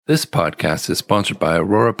This podcast is sponsored by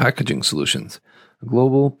Aurora Packaging Solutions, a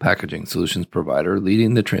global packaging solutions provider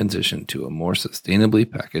leading the transition to a more sustainably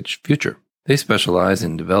packaged future. They specialize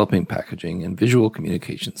in developing packaging and visual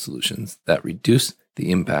communication solutions that reduce the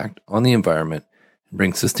impact on the environment and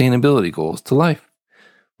bring sustainability goals to life.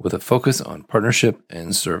 With a focus on partnership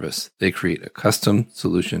and service, they create a custom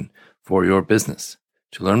solution for your business.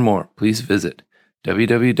 To learn more, please visit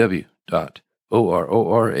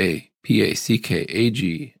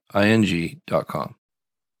www.ororapackaging.com.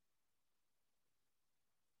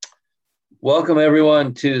 Welcome,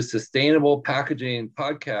 everyone, to Sustainable Packaging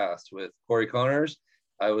Podcast with Corey Connors.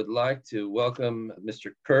 I would like to welcome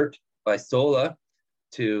Mr. Kirk Visola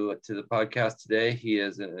to the podcast today. He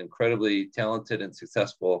is an incredibly talented and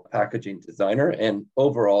successful packaging designer and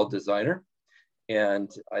overall designer. And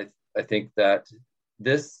I think that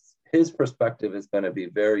his perspective is going to be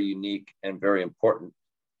very unique and very important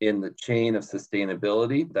in the chain of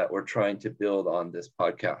sustainability that we're trying to build on this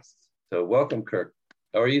podcast. So welcome, Kirk.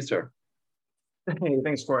 How are you, sir? Hey,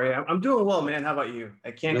 thanks, Corey. I'm doing well, man. How about you? I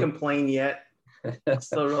can't complain yet. It's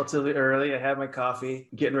still relatively early. I had my coffee,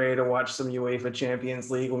 getting ready to watch some UEFA Champions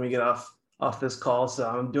League when we get off this call. So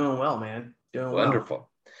I'm doing well, man. Doing Wonderful. Well.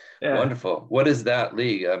 Yeah. Wonderful. What is that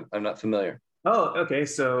league? I'm not familiar. Oh, okay.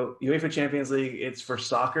 So UEFA Champions League, it's for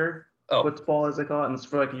soccer, football as they call it, and it's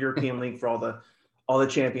for like a European league for all the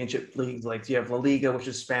championship leagues. Like you have La Liga, which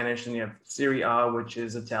is Spanish, and you have Serie A, which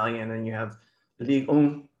is Italian, and you have Ligue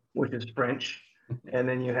 1, which is French. And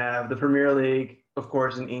then you have the Premier League, of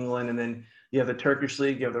course, in England. And then you have the Turkish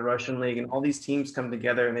League, you have the Russian League, and all these teams come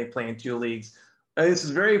together and they play in two leagues. This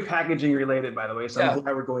is very packaging related, by the way, so I'm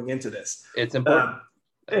glad we're going into this. It's important.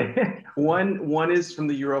 One is from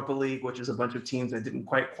the Europa League, which is a bunch of teams that didn't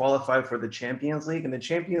quite qualify for the Champions League. And the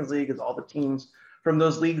Champions League is all the teams from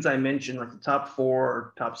those leagues I mentioned, like the top 4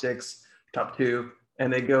 or top 6, top 2,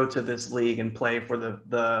 and they go to this league and play for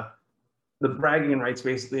the bragging rights,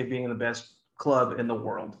 basically, of being the best club in the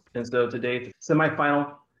world. And so today, it's the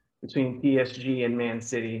semifinal between PSG and Man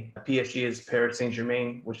City. PSG is Paris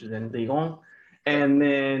Saint-Germain, which is in Ligue 1. And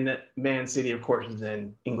then Man City, of course, is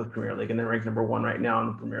in English Premier League, and they're ranked number 1 right now in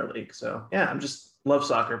the Premier League. So yeah, I'm just love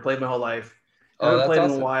soccer. Played my whole life. Haven't played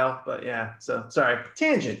in a while, but yeah. So sorry,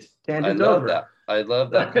 tangent I love over. That. I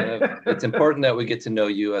love that kind of. It's important that we get to know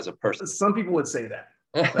you as a person. Some people would say that.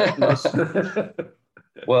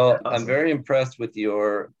 Well, awesome. I'm very impressed with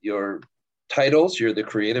your titles. You're the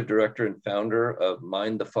creative director and founder of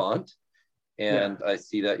Mind the Font. And I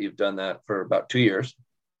see that you've done that for about 2 years.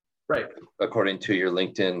 Right. According to your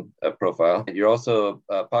LinkedIn profile. You're also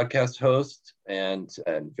a podcast host and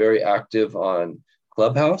very active on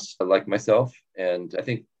Clubhouse, like myself. And I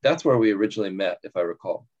think that's where we originally met, if I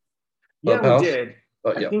recall. Clubhouse? Yeah, we did.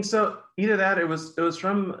 I think so. Either that, it was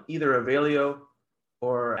from either Avelio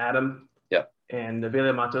or Adam. Yeah. And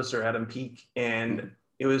Avelio Matos or Adam Peak. And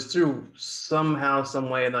it was through somehow, some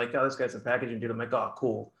way, and like, oh, this guy's a packaging dude. I'm like, oh,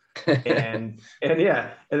 cool. and yeah,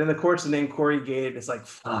 and then of course the name Corey Gated. It's like,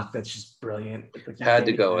 fuck, that's just brilliant. Like, had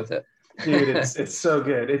to go with it, dude. It's so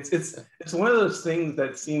good. It's one of those things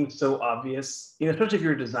that seems so obvious, especially if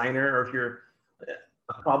you're a designer or if you're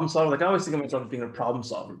a problem solver. Like I always think of myself as being a problem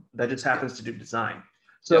solver that just happens to do design.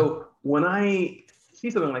 So when I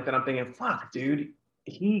see something like that, I'm thinking, fuck, dude.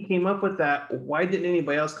 He came up with that. Why didn't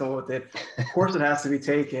anybody else come up with it? Of course it has to be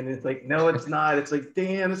taken. It's like, no, it's not. It's like,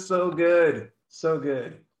 damn, it's so good. So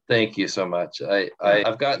good. Thank you so much.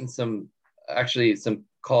 I've gotten some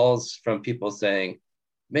calls from people saying,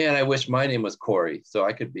 man, I wish my name was Corey, so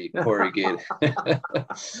I could be Corey Gated.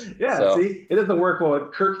 Yeah, see, it doesn't work well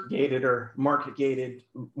with Kirk Gated or Mark Gated.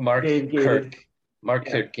 Mark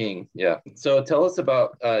Kirk King, yeah. So tell us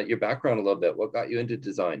about your background a little bit. What got you into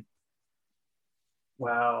design?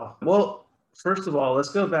 Wow. Well, first of all, let's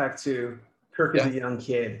go back to Kirk as a young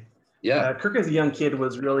kid. Yeah. Kirk as a young kid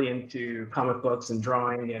was really into comic books and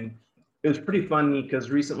drawing. And it was pretty funny because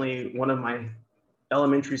recently one of my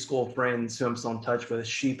elementary school friends who I'm still in touch with,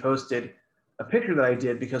 she posted a picture that I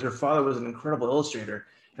did because her father was an incredible illustrator.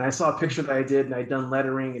 And I saw a picture that I did and I'd done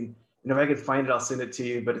lettering. And if I could find it, I'll send it to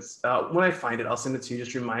you. But it's when I find it, I'll send it to you.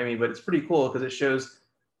 Just remind me. But it's pretty cool because it shows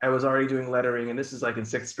I was already doing lettering, and this is like in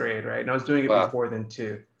 6th grade, right? And I was doing it before then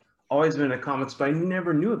too. Always been in comics, but I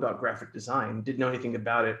never knew about graphic design. Didn't know anything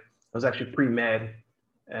about it. I was actually pre-med.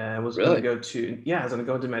 I was going to go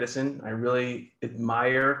into medicine. I really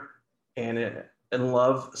admire and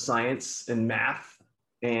love science and math.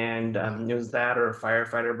 And it was that or a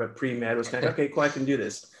firefighter, but pre-med was kind of, okay, cool, I can do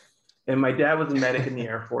this. And my dad was a medic in the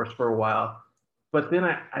Air Force for a while. But then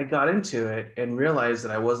I got into it and realized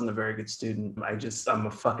that I wasn't a very good student. I'm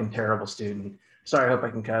a fucking terrible student. Sorry, I hope I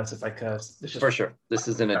can cuss. If I cuss, it's just For sure. This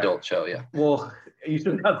is an adult show. Yeah. well, you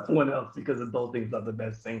should have someone else because adulting's not the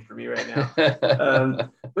best thing for me right now.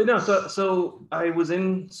 But no, so I was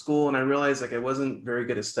in school and I realized like I wasn't very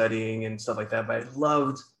good at studying and stuff like that. But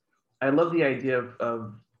I loved the idea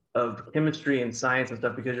of chemistry and science and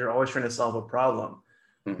stuff because you're always trying to solve a problem.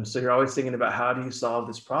 Mhm. So you're always thinking about how do you solve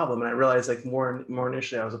this problem. And I realized like more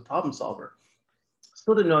initially I was a problem solver.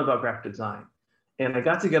 Still didn't know about graphic design. And I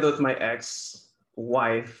got together with my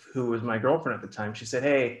ex-wife, who was my girlfriend at the time. She said,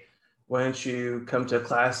 "Hey, why don't you come to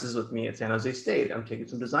classes with me at San Jose State? I'm taking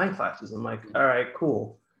some design classes." I'm like, "All right,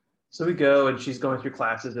 cool." So we go and she's going through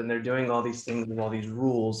classes and they're doing all these things with all these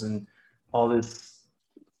rules and all this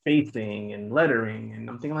spacing and lettering. And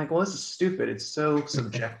I'm thinking like, well, this is stupid. It's so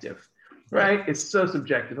subjective, right? It's so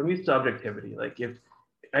subjective. I'm used to objectivity. Like if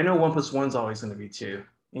I know 1 + 1 is always going to be 2,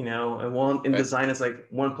 and one in design it's like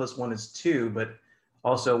 1 + 1 is 2, but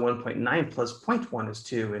also 1.9 plus 0.1 is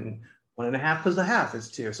 2, and 1.5 plus a half is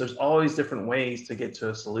 2. So there's always different ways to get to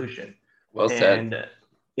a solution. Well said. And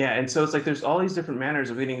yeah, and so it's like there's all these different manners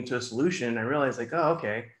of getting to a solution. And I realized like, oh,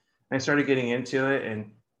 okay. And I started getting into it,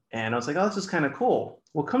 and I was like, oh, this is kind of cool.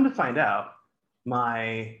 Well, come to find out,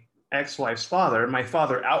 my ex-wife's father, my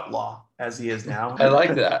father outlaw as he is now. I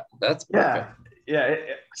like that. That's perfect. Yeah.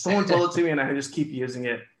 Someone told it to me, and I just keep using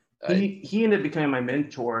it. He ended up becoming my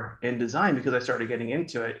mentor in design because I started getting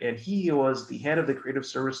into it. And he was the head of the creative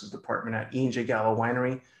services department at E&J Gallo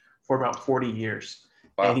Winery for about 40 years.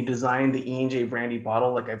 Wow. And he designed the E&J brandy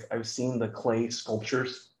bottle. Like I've seen the clay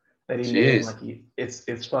sculptures that he made. Like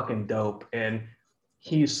it's fucking dope. And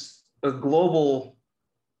he's a global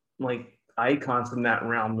like icon from that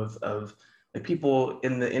realm of like people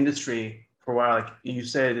in the industry for a while. Like you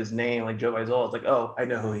said his name, like Joe Visola. It's like, oh, I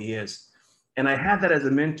know who he is. And I had that as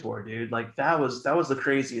a mentor, dude. Like that was the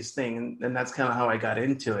craziest thing. And that's kind of how I got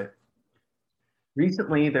into it.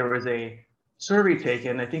 Recently, there was a survey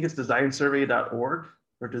taken, I think it's designsurvey.org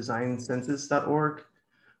or designcensus.org,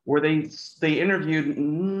 where they interviewed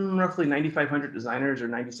roughly 9,500 designers or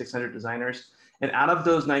 9,600 designers. And out of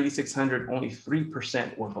those 9,600, only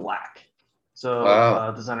 3% were Black. So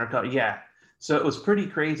wow. Designer, yeah. So it was pretty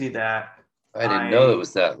crazy that I didn't know it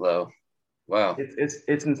was that low. Wow.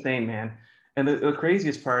 It's insane, man. And the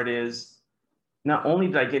craziest part is not only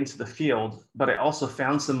did I get into the field, but I also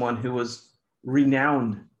found someone who was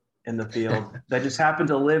renowned in the field that just happened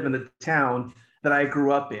to live in the town that I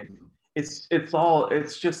grew up in. It's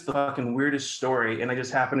just the fucking weirdest story, and I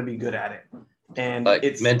just happen to be good at it. And like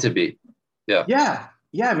it's meant to be. Yeah,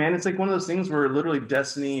 man. It's like one of those things where literally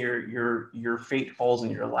destiny or your fate falls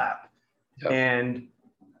in your lap. Yep.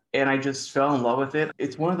 And I just fell in love with it.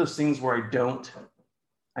 It's one of those things where I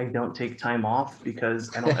don't take time off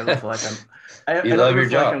because I don't ever feel like I don't ever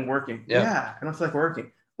feel like I'm working. Yeah, I don't feel like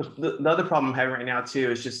working. The other problem I'm having right now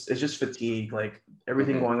too is just fatigue, like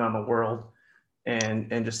everything going on in the world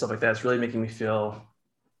and just stuff like that. It's really making me feel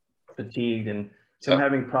fatigued, and so I'm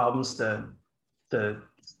having problems to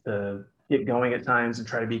get going at times and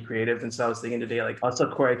try to be creative. And so I was thinking today, like, oh, so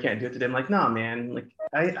Corey, I can't do it today. I'm like, nah, man, like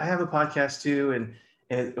I have a podcast too, and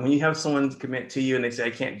when you have someone commit to you and they say I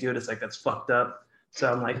can't do it, it's like that's fucked up.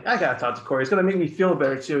 So I'm like, I gotta talk to Corey. It's gonna make me feel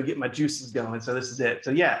better too, get my juices going. So this is it.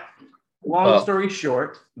 So yeah, long story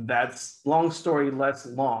short, that's long story less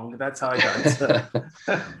long. That's how I got into.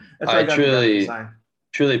 I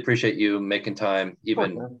truly appreciate you making time,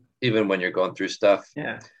 even when you're going through stuff.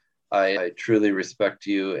 Yeah, I truly respect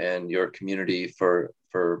you and your community for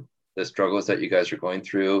the struggles that you guys are going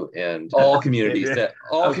through, and all communities that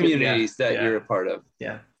you're a part of.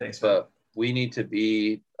 Yeah, thanks. But we need to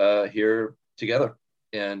be here together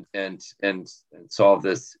and solve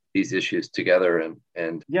these issues together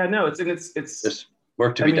and yeah, no, it's just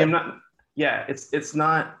work to be done. It's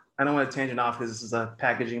not. I don't want to tangent off because this is a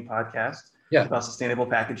packaging podcast. Yeah, about sustainable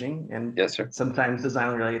packaging and yes, sir. Sometimes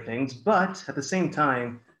design related things, but at the same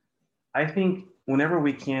time, I think whenever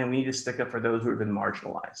we can, we need to stick up for those who have been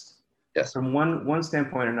marginalized. Yes. From one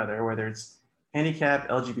standpoint or another, whether it's handicap,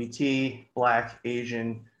 LGBT, Black,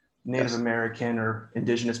 Asian, Native American, or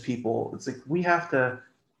Indigenous people, it's like we have to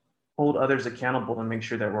hold others accountable and make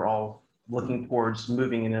sure that we're all looking towards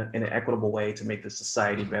moving in an equitable way to make the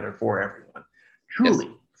society better for everyone,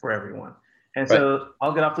 truly for everyone. And so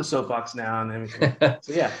I'll get off the soapbox now, and then we can.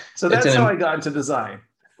 So that's how I got into design.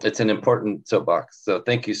 It's an important soapbox. So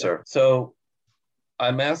thank you, sir. So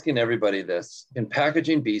I'm asking everybody this: can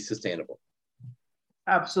packaging be sustainable?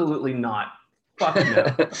 Absolutely not. Fuck no.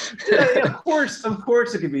 Of course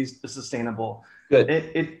it could be sustainable. Good.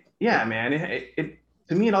 Man. It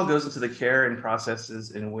to me, it all goes into the care and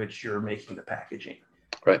processes in which you're making the packaging.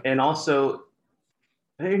 Right. And also,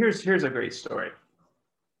 Here's a great story.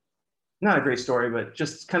 Not a great story, but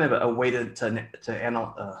just kind of a way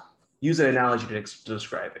use an analogy to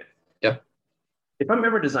describe it. Yeah. If I'm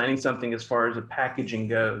ever designing something as far as the packaging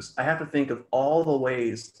goes, I have to think of all the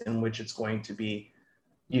ways in which it's going to be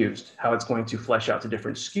used, how it's going to flesh out to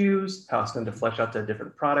different SKUs, how it's going to flesh out to a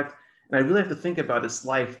different product. And I really have to think about its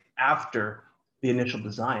life after the initial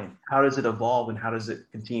design. How does it evolve and how does it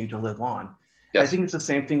continue to live on? I Yes. think it's the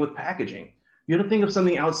same thing with packaging. You have to think of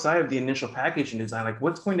something outside of the initial packaging design, like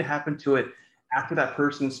what's going to happen to it after that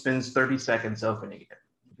person spends 30 seconds opening it?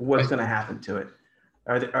 What's Right. going to happen to it?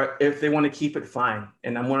 If they want to keep it, fine.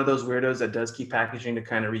 And I'm one of those weirdos that does keep packaging to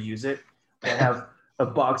kind of reuse it. I have a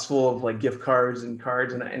box full of like gift cards and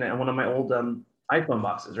cards and one of my old iPhone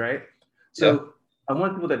boxes, right? Yeah. So I'm one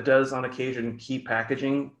of the people that does on occasion keep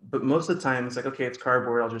packaging, but most of the time it's like, okay, it's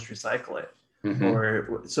cardboard, I'll just recycle it. Mm-hmm.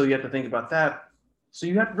 Or so you have to think about that. So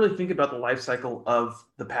you have to really think about the life cycle of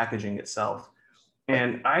the packaging itself. Right.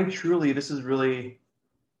 And I truly, this is really,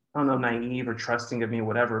 I don't know, naive or trusting of me,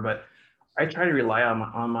 whatever, but I try to rely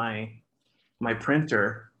on my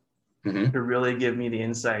printer Mm-hmm. to really give me the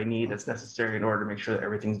insight I need that's necessary in order to make sure that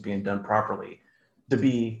everything's being done properly to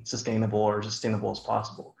be sustainable or as sustainable as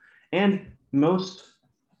possible. And most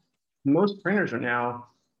printers are now,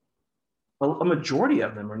 a majority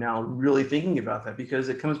of them are now really thinking about that because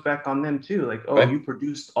it comes back on them too. Like, oh, Right. you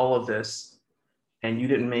produced all of this and you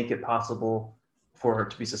didn't make it possible for it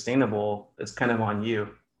to be sustainable. It's kind of on you.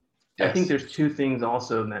 I think Yes. there's two things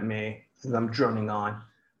also that since I'm droning on,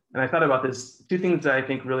 and I thought about this, two things that I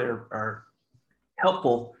think really are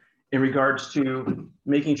helpful in regards to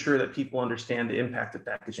making sure that people understand the impact of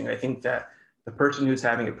packaging. I think that the person who's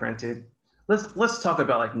having it printed, let's talk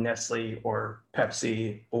about like Nestle or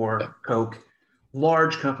Pepsi Yeah. or Coke,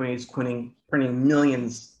 large companies printing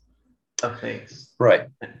millions of things. Right.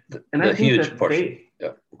 And I The think huge that portion. Yeah.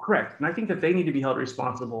 correct. And I think that they need to be held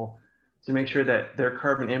responsible to make sure that their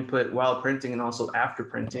carbon input while printing and also after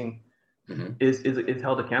printing Mm-hmm. is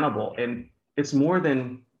held accountable. And it's more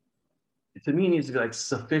than, to me, it needs to be like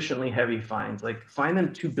sufficiently heavy fines. Like fine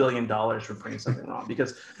them $2 billion for printing something wrong.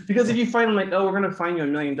 Because if you fine them like, oh, we're gonna fine you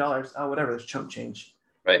 $1 million, oh whatever, there's chump change.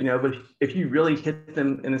 Right. But if you really hit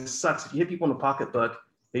them, and it sucks, if you hit people in the pocketbook,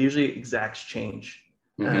 it usually exacts change.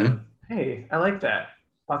 Mm-hmm. Hey, I like that.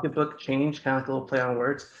 Pocketbook change, kind of like a little play on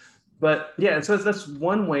words. But yeah, so that's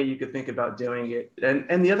one way you could think about doing it.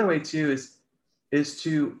 And the other way too is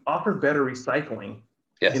to offer better recycling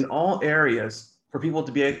Yes. in all areas for people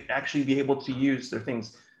to actually be able to use their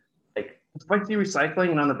things. Like if I see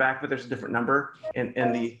recycling and on the back of it there's a different number in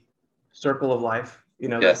the circle of life,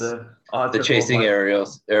 Yes. the odd The circle of chasing life.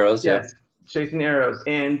 arrows. Arrows. Yep. Yes, chasing arrows.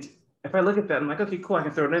 And if I look at that, I'm like, okay, cool, I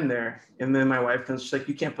can throw it in there. And then my wife comes, she's like,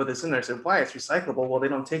 you can't put this in there. I said, why? It's recyclable. Well, they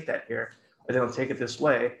don't take that here, or they don't take it this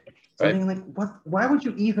way. So I'm Right. thinking, like, what? Why would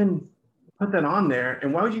you even put that on there?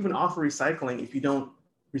 And why would you even offer recycling if you don't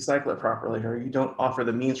recycle it properly, or you don't offer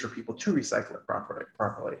the means for people to recycle it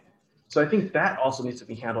properly? So I think that also needs to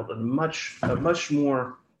be handled in a much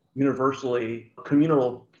more universally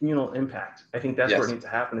communal impact. I think that's where it Yes. needs to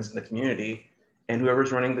happen is in the community, and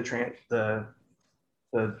whoever's running the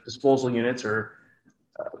disposal units, or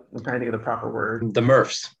I'm trying to think of the proper word. The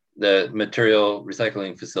MRFs, the material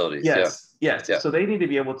recycling facilities. Yeah. Yes. Yeah. So they need to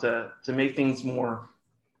be able to make things more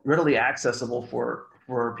readily accessible for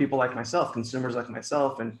people like myself, consumers like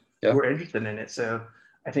myself, and Yeah. who are interested in it. So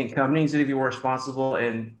I think companies need to be more responsible,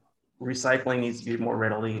 and recycling needs to be more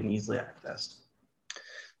readily and easily accessed.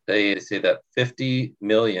 They say that 50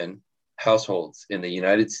 million households in the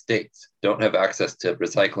United States don't have access to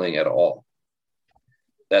recycling at all.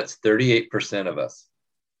 That's 38% of us.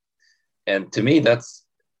 And to me, that's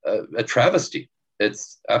a travesty.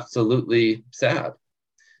 It's absolutely sad.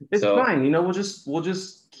 It's So fine. We'll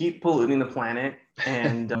just keep polluting the planet,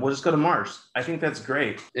 and we'll just go to Mars. I think that's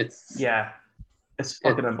great. it's Yeah, it's it,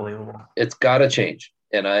 fucking unbelievable. it's got to change.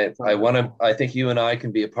 And It's I want to, unbelievable. I think you and I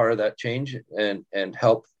can be a part of that change and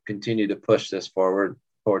help continue to push this forward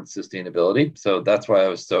towards sustainability. So that's why I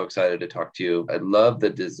was so excited to talk to you. I love the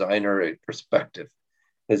designer perspective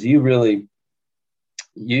because you really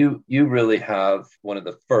have one of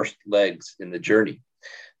the first legs in the journey.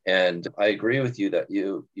 And I agree with you that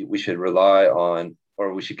we should rely on,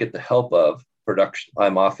 or we should get the help of production.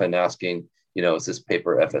 I'm often asking, is this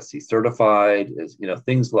paper FSC certified?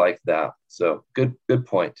 Things like that. So good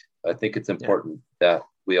point. I think it's Yeah. important that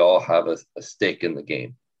we all have a stake in the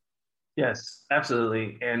game. Yes,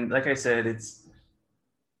 absolutely. And like I said, it's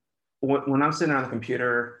when I'm sitting on the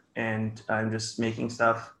computer and I'm just making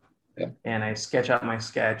stuff, Yeah. and I sketch out my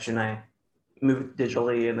sketch and I move it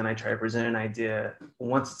digitally, and then I try to present an idea.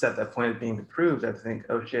 Once it's at that point of being approved, I think,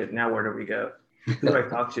 oh shit, now where do we go? Who do I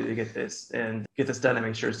talk to get this and get this done and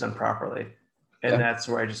make sure it's done properly? And that's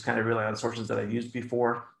where I just kind of rely on sources that I've used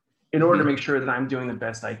before in order to make sure that I'm doing the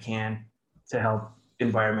best I can to help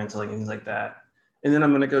environmentally and things like that. And then I'm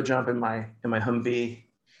going to go jump in my Humvee,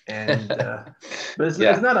 and but it's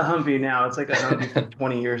not a Humvee now. It's like a Humvee from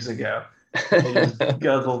 20 years ago. It just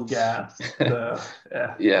guzzled gas. So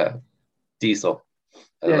yeah, diesel.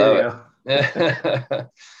 I love it.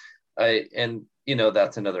 And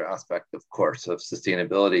that's another aspect, of course, of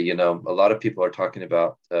sustainability. A lot of people are talking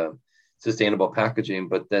about sustainable packaging,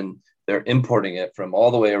 but then they're importing it from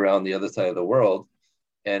all the way around the other side of the world.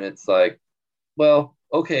 And it's like, well,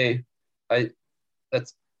 okay,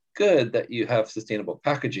 that's good that you have sustainable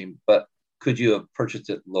packaging, but could you have purchased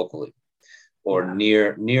it locally or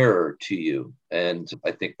nearer to you? And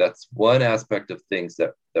I think that's one aspect of things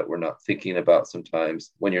that we're not thinking about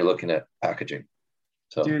sometimes when you're looking at packaging.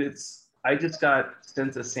 So, dude, I just got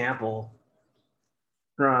sent a sample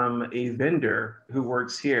from a vendor who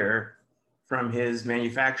works here from his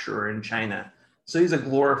manufacturer in China. So he's a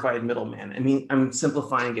glorified middleman. I mean, I'm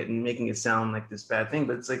simplifying it and making it sound like this bad thing,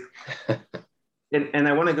 but it's like, and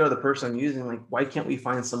I want to go to the person I'm using, like, why can't we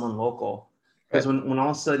find someone local? Because when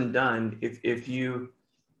all is said and done, if you,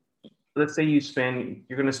 let's say you're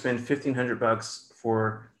going to spend $1,500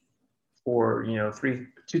 for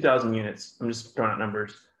 2,000 units. I'm just throwing out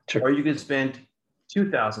numbers. Sure. Or you could spend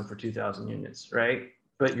 2,000 for 2,000 units, right?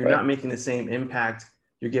 But you're not making the same impact.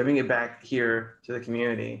 You're giving it back here to the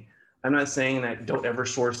community. I'm not saying that don't ever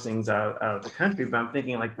source things out of the country, but I'm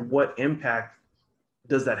thinking, like, what impact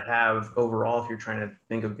does that have overall if you're trying to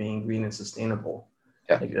think of being green and sustainable?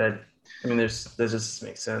 Yeah. Like that. I mean, that just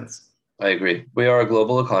makes sense. I agree. We are a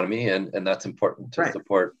global economy, and that's important to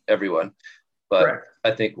support everyone. But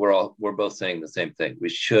I think we're both saying the same thing. We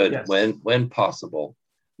should, when possible,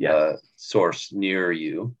 source near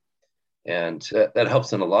you. And that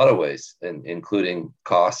helps in a lot of ways, including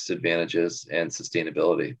costs, advantages, and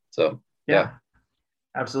sustainability. So yeah,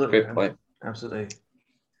 absolutely. Great point. Absolutely.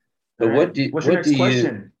 So what do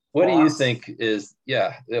you think is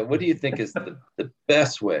the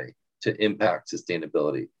best way to impact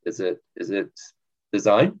sustainability? Is it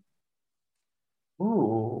design?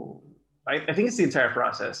 Ooh, I think it's the entire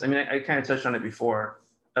process. I mean, I kind of touched on it before,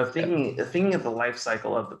 of thinking of the life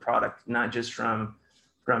cycle of the product, not just from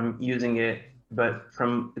using it, but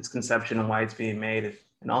from its conception and why it's being made,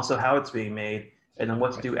 and also how it's being made, and then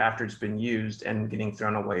what to do after it's been used and getting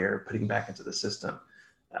thrown away or putting back into the system.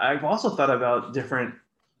 I've also thought about different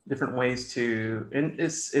ways to, and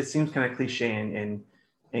it seems kind of cliche and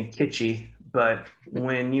kitschy, but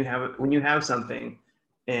when you have something,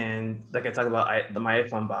 and like I talk about my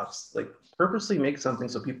iPhone box, like, purposely make something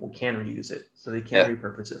so people can reuse it, so they can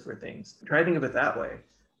repurpose it for things. Try to think of it that way.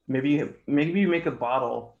 Maybe you make a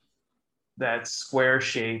bottle that's square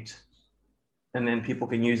shaped, and then people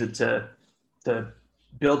can use it to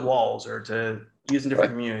build walls or to use in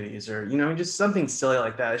different communities, or just something silly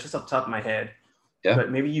like that. It's just off the top of my head. Yeah.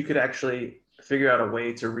 But maybe you could actually figure out a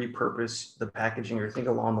way to repurpose the packaging, or think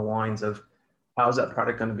along the lines of how is that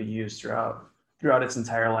product going to be used throughout its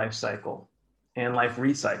entire life cycle and life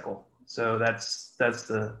recycle. So that's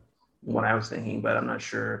the one I was thinking, but I'm not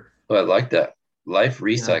sure. Oh, I like that. Life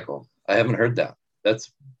recycle. I haven't heard that.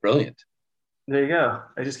 That's brilliant. There you go.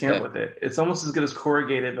 I just came up with it. It's almost as good as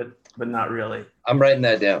corrugated, but not really. I'm writing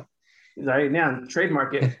that down. Right now,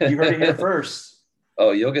 trademark it. You heard it here first.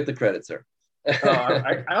 Oh, you'll get the credit, sir.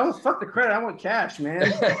 I don't fuck the credit. I want cash,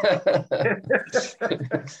 man.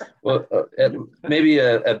 Well, maybe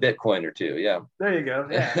a Bitcoin or two. Yeah. There you go.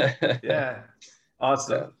 Yeah.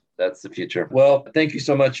 Awesome. Yeah, that's the future. Well, thank you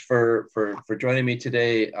so much for joining me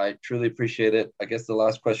today. I truly appreciate it. I guess the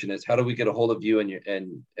last question is, how do we get a hold of you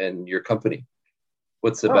and your company?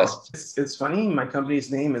 What's the best? It's funny. My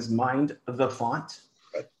company's name is Mind the Font,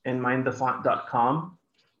 and mindthefont.com.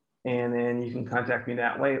 And then you can contact me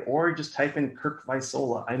that way, or just type in Kirk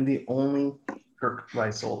Visola. I'm the only Kirk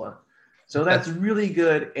Visola. So that's really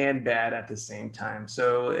good and bad at the same time.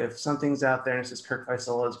 So if something's out there and it says Kirk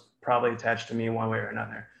Visola, it's probably attached to me one way or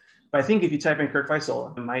another. But I think if you type in Kirk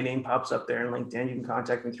Visola, my name pops up there in LinkedIn. You can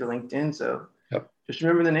contact me through LinkedIn. So just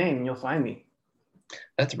remember the name and you'll find me.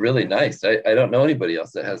 That's really nice. I don't know anybody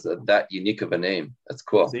else that has that unique of a name. That's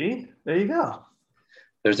cool. See, there you go.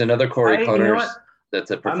 There's another Corey Connors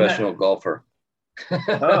that's a professional golfer.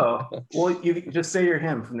 Oh, well, you just say you're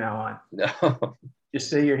him from now on. No. Just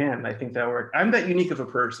say you're him. I think that worked. I'm that unique of a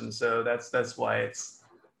person, so that's why it's.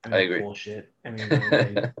 I agree. Bullshit. I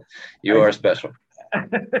mean, you are special.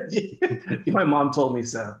 My mom told me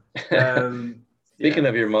so. Speaking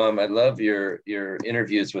of your mom, I love your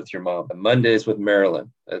interviews with your mom. Mondays with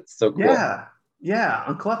Marilyn. That's so cool. Yeah,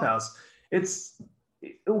 on Clubhouse. It's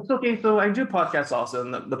okay. So I do podcasts also,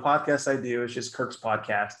 and the podcast I do is just Kirk's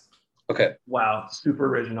podcast. Okay. Wow, super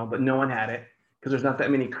original, but no one had it because there's not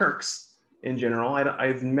that many Kirks in general.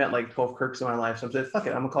 I've met like 12 Kirks in my life, so I said, fuck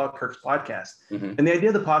it, I'm gonna call it Kirk's podcast. Mm-hmm. And the idea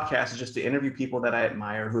of the podcast is just to interview people that I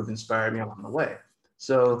admire who have inspired me along the way.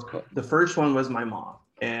 So cool. The first one was my mom.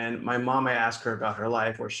 And my mom, I asked her about her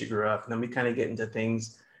life, where she grew up, and then we kind of get into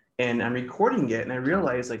things. And I'm recording it, and I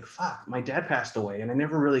realized, like, fuck, my dad passed away, and I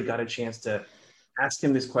never really got a chance to ask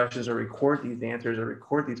him these questions or record these answers or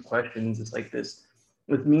record these questions. It's like this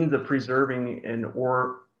means of preserving an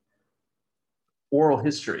oral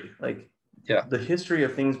history. Like, the history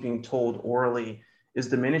of things being told orally is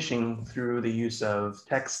diminishing through the use of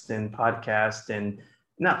text and podcast, and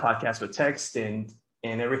not podcast, but text and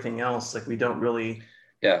everything else. Like, we don't really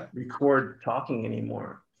record talking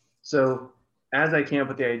anymore. So as I came up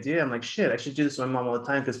with the idea, I'm like, shit, I should do this with my mom all the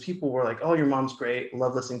time, because people were like, oh, your mom's great,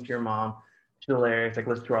 love listening to your mom, she's hilarious, like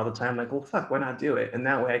listen to her all the time. I'm like, well, fuck, why not do it? And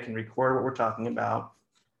that way I can record what we're talking about.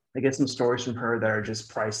 I get some stories from her that are just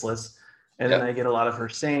priceless. And then I get a lot of her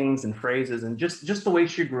sayings and phrases, and just the way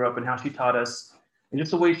she grew up and how she taught us, and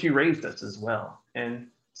just the way she raised us as well. And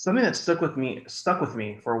something that stuck with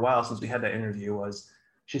me for a while since we had that interview was,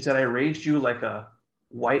 she said, I raised you like a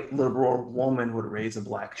white liberal woman would raise a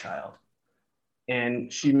black child.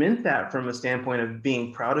 And she meant that from a standpoint of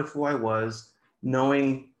being proud of who I was,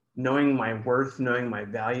 knowing my worth, knowing my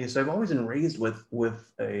value. So I've always been raised with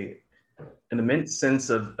an immense sense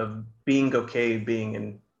of being okay,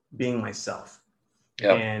 being myself.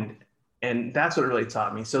 And that's what it really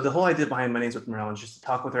taught me. So the whole idea behind Mondays with Marilyn is just to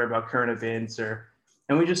talk with her about current events,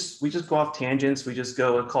 and we just go off tangents. We just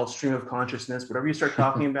go called stream of consciousness. Whatever you start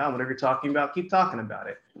talking about, whatever you're talking about, keep talking about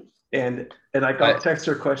it. And I'll text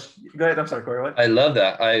her question. Go ahead. I'm sorry, Corey. What? I love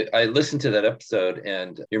that. I listened to that episode,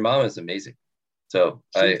 and your mom is amazing. So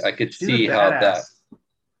I could see how that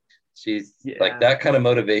she's like that kind of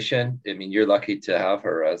motivation. I mean, you're lucky to have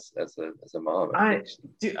her as a mom.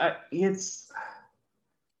 It's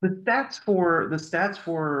the stats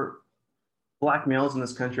for Black males in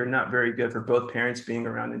this country are not very good for both parents being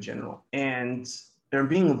around in general, and they're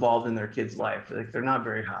being involved in their kids' life. Like, they're not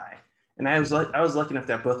very high. And I was lucky enough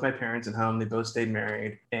to have both my parents at home. They both stayed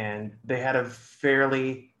married, and they had a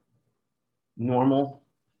fairly normal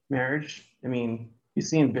marriage. I mean, you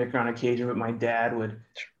see him bicker on occasion, but my dad would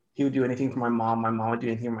do anything for my mom. My mom would do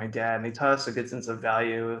anything for my dad. And they taught us a good sense of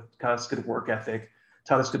value, taught us good work ethic,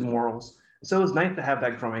 taught us good morals. So it was nice to have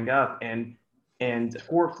that growing up. And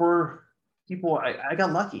for people, I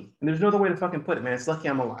got lucky. And there's no other way to fucking put it, man. It's lucky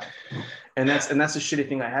I'm alive. And that's the shitty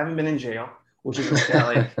thing. I haven't been in jail, which is a stat.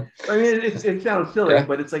 Like, I mean, it sounds silly,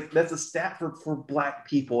 but it's like, that's a stat for Black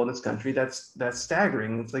people in this country. That's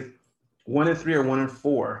staggering. It's like 1 in 3 or 1 in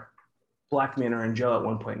 4 Black men are in jail at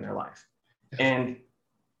one point in their life. And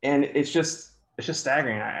it's just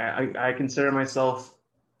staggering. I consider myself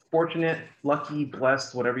fortunate, lucky,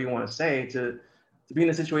 blessed, whatever you want to say, to be in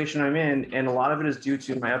the situation I'm in. And a lot of it is due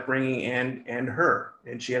to my upbringing and her.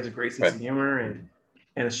 And she has a great sense of humor and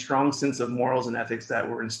a strong sense of morals and ethics that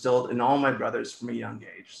were instilled in all my brothers from a young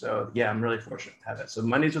age. So yeah, I'm really fortunate to have it. So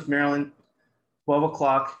Mondays with Marilyn,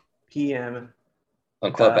 12:00 p.m.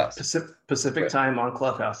 on Clubhouse. Pacific time on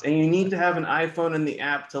Clubhouse. And you need to have an iPhone in the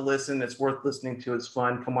app to listen. It's worth listening to. It's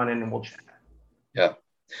fun. Come on in and we'll chat. Yeah.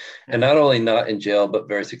 And not only not in jail, but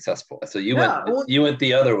very successful. So you went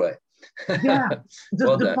the other way. Yeah.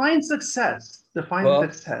 Define success.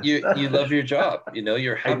 Success. You love your job. You know,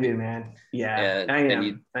 you're happy. I do, man. Yeah. I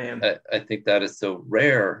am. I think that is so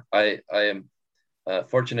rare. I am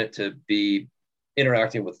fortunate to be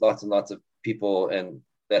interacting with lots and lots of people and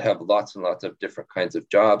that have lots and lots of different kinds of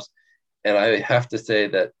jobs. And I have to say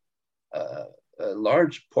that a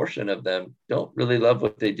large portion of them don't really love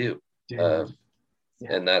what they do.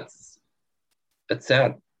 And that's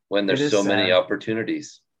sad when there's so many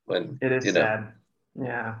opportunities. When it is sad.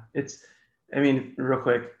 Yeah. Real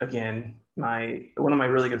quick, again, one of my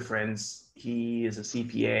really good friends, he is a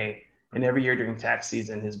CPA, and every year during tax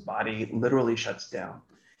season, his body literally shuts down.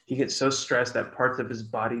 He gets so stressed that parts of his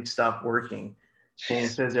body stop working. And he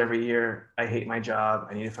says every year, I hate my job.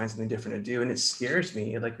 I need to find something different to do. And it scares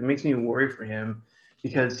me. Like, it makes me worry for him,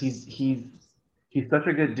 because he's such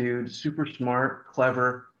a good dude, super smart,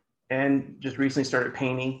 clever, and just recently started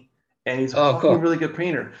painting. And he's a really good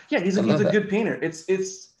painter. Yeah, he's a good painter.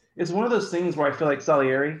 It's one of those things where I feel like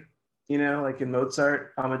Salieri, you know, like in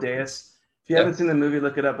Mozart, Amadeus. If you haven't seen the movie,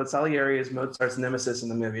 look it up. But Salieri is Mozart's nemesis in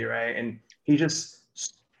the movie, right? And he just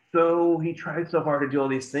so he tries so hard to do all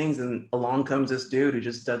these things, and along comes this dude who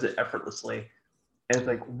just does it effortlessly. And it's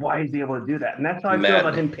like, why is he able to do that? And that's how I feel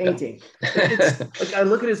about Maddening. him painting. It's like I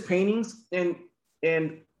look at his paintings, and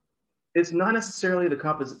it's not necessarily the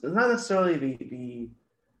composition, it's not necessarily the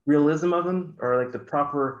realism of them or like the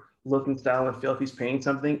proper look and style and feel if he's painting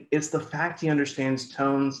something. It's the fact he understands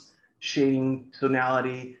tones, shading,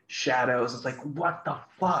 tonality, shadows. It's like, what the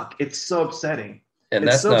fuck? It's so upsetting. And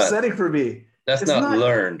It's so upsetting for me. that's It's not not,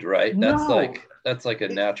 learned, right? no. That's like a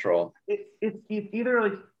natural. It's either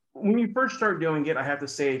like when you first start doing it, I have to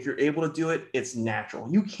say, if you're able to do it, it's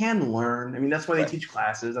natural. You can learn. I mean, that's why they Right. teach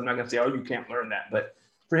classes. I'm not going to say, oh, you can't learn that. But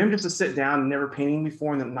for him just to sit down and never painting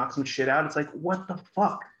before and then knock some shit out, it's like, what the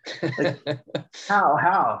fuck? Like,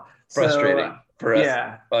 how? Frustrating So, for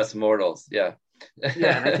yeah. us mortals. Yeah.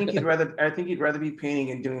 Yeah, and I think he'd rather be painting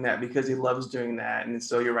and doing that because he loves doing that. And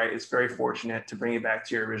so you're right, it's very fortunate, to bring it back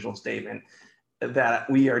to your original statement, that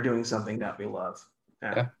we are doing something that we love.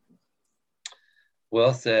 Yeah.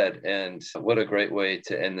 Well said. And what a great way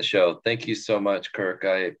to end the show. Thank you so much, Kirk.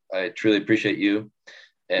 I truly appreciate you.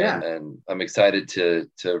 And I'm excited to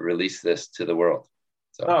release this to the world.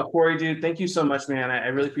 So. Oh, Corey, dude, thank you so much, man. I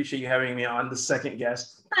really appreciate you having me on, the second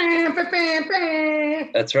guest.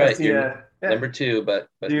 That's right. You're number 2, but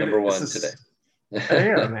dude, number 1 today.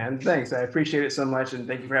 Yeah, man. Thanks. I appreciate it so much. And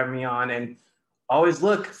thank you for having me on. And always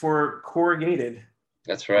look for Corrugated.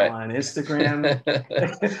 That's right. On Instagram.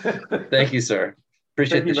 Thank you, sir.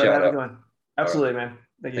 Appreciate the shout out. Absolutely, right.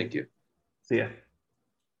 Man. Thank you. See ya.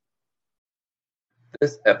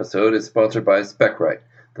 This episode is sponsored by SpecWrite,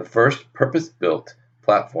 the first purpose-built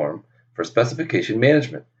platform for specification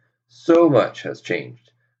management. So much has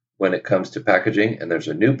changed when it comes to packaging, and there's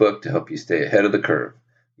a new book to help you stay ahead of the curve.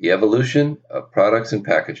 The Evolution of Products and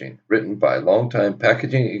Packaging, written by longtime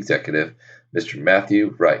packaging executive Mr.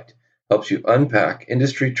 Matthew Wright, helps you unpack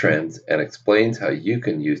industry trends and explains how you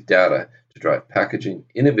can use data to drive packaging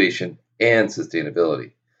innovation and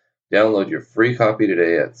sustainability. Download your free copy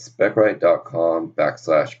today at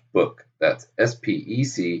specwrite.com/book. That's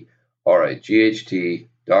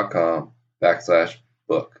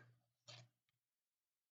SPECRIGHT.com/book.